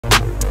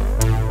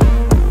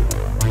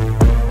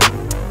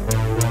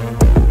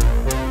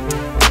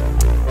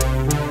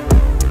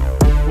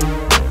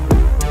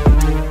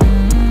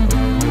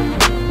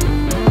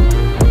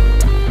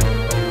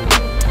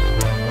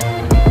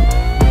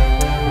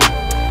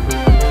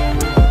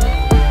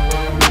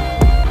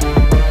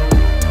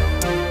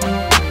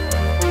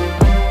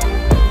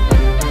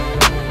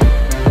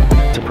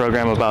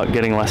about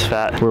getting less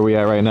fat. Where are we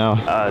at right now?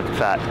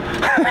 Fat.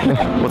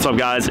 What's up,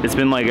 guys? It's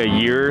been like a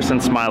year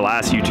since my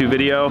last YouTube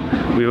video.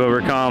 We've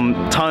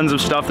overcome tons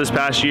of stuff this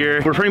past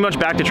year. We're pretty much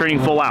back to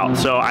training full out.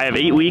 So I have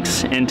 8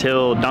 weeks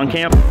until dunk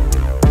camp.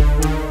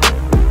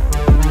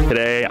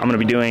 Today, I'm gonna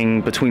be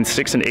doing between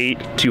 6 and 8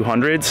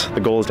 200s.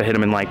 The goal is to hit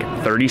them in like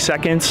 30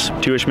 seconds,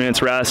 2-ish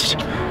minutes rest.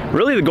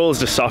 Really, the goal is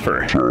to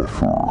suffer.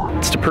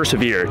 It's to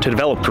persevere, to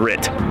develop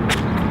grit.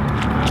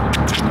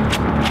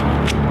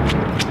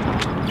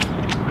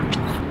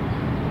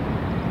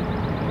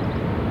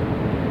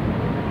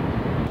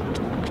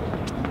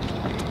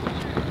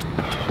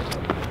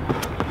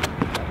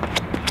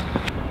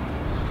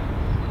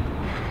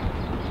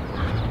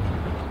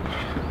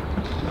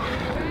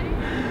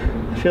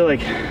 I feel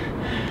like,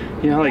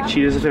 you know, like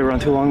cheetahs, if they run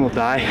too long, they'll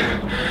die.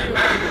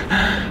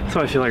 That's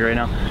what I feel like right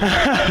now.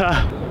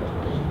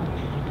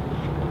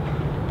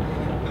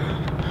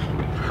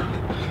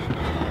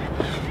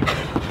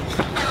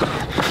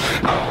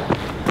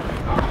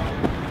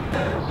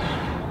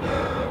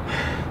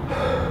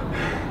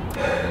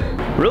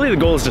 Really, the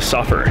goal is to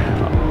suffer.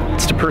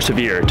 It's to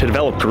persevere, to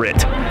develop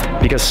grit,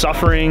 because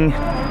suffering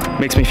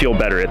makes me feel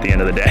better at the end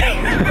of the day.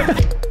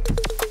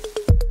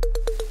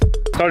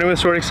 Starting with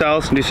short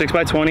accels, do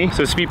 6x20,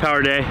 so speed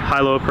power day,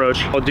 high-low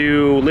approach. I'll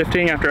do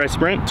lifting after I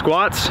sprint,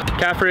 squats,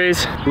 calf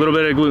raise, a little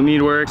bit of glute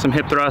med work, some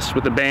hip thrust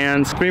with the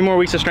bands, 3 more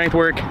weeks of strength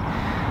work,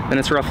 then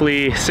it's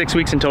roughly 6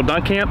 weeks until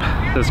dunk camp.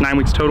 That's 9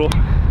 weeks total,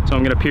 so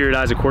I'm gonna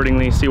periodize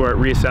accordingly, see where it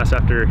reassess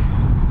after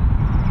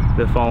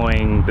this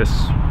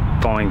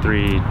following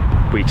 3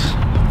 weeks.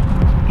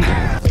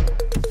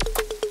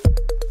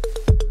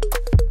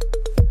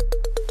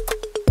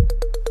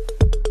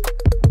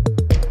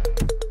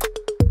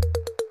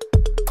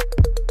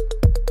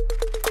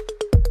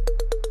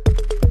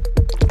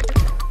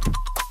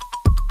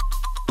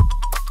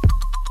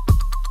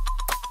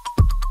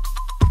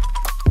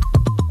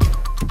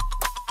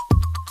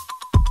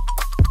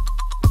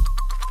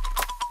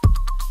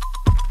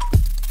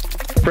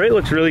 Rate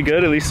looks really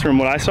good, at least from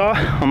what I saw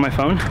on my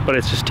phone, but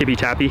it's just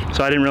tippy-tappy,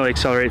 so I didn't really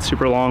accelerate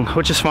super long,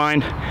 which is fine.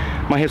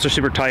 My hips are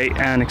super tight,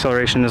 and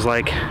acceleration is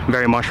like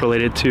very much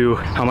related to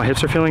how my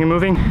hips are feeling and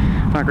moving.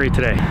 Not great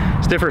today.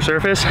 Stiffer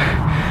surface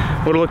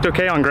would have looked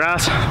okay on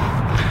grass.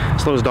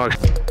 Slow as dog.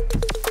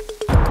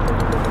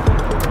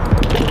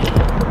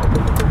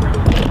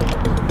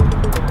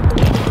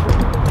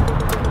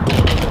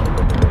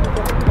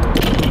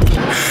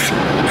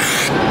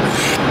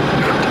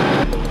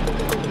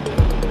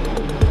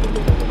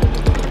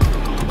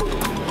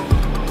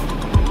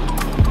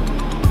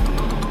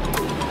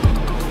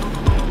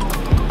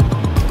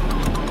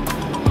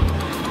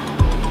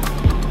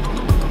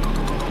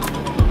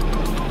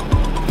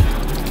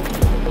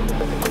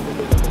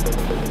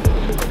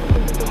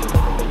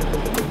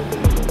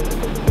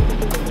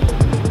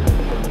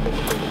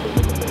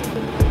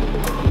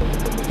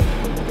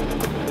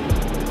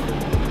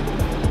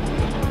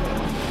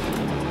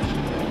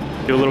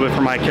 Do a little bit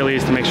for my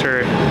Achilles to make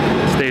sure it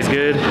stays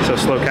good. So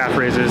slow calf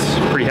raises,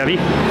 pretty heavy.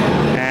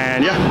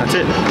 And yeah, that's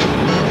it.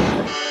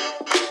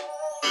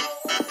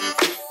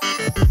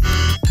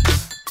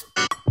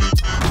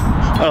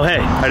 Oh, hey,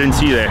 I didn't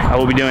see you there. I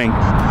will be doing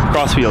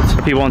cross fields.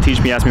 People on Teach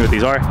Me ask me what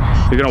these are.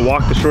 You're gonna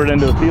walk the short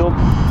end of the field,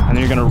 and then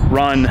you're gonna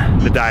run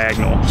the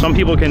diagonal. Some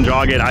people can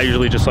jog it. I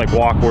usually just like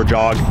walk or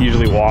jog,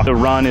 usually walk. The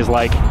run is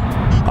like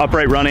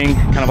upright running,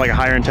 kind of like a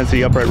higher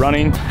intensity upright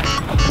running.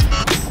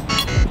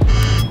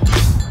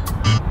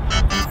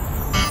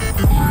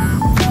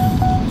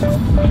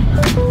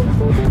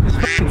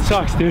 It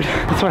sucks, dude.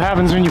 That's what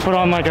happens when you put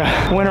on like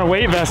a winter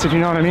weight vest, if you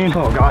know what I mean.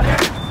 Oh God.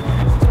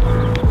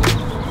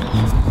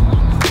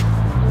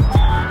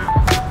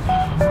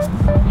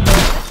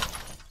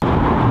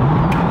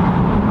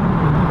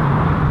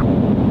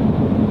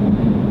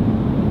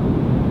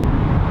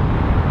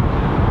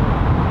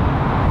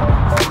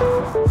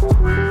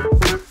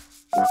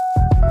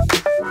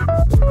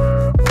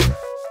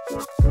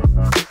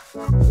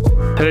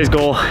 Today's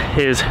goal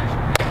is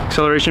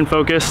acceleration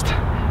focused.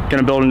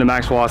 Gonna build into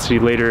max velocity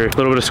later, a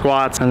little bit of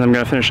squats, and then I'm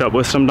gonna finish up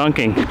with some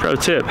dunking. Pro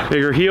tip,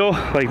 bigger heel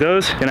like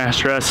those, gonna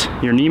stress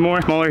your knee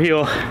more. Smaller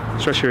heel,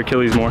 stress your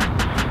Achilles more.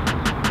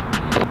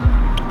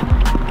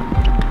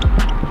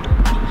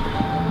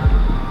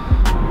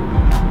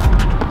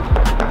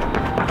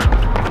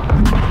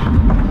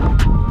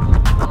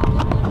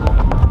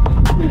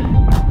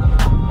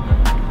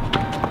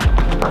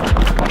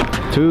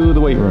 To the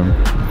weight room.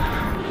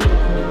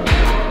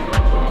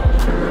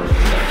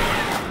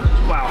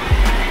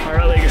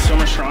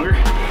 Stronger.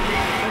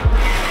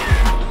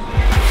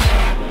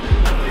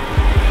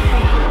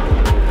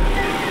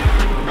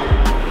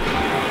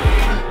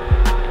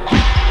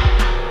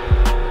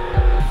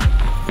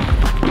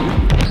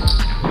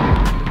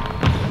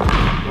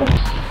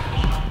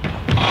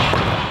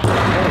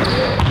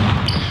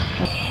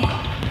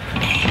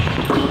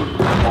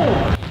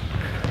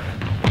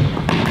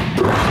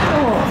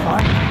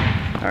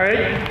 All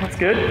right, that's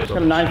good. Got a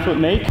 9-foot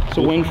make,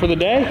 so win for the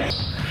day.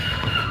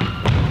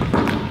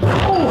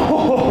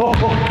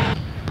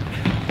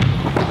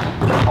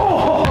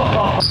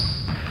 Oh.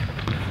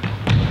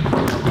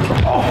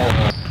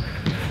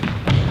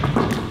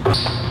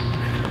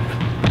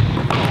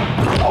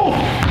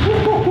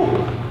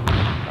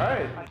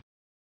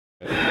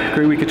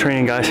 Great week of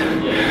training, guys.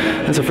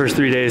 That's the first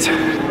 3 days.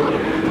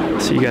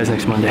 See you guys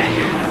next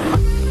Monday.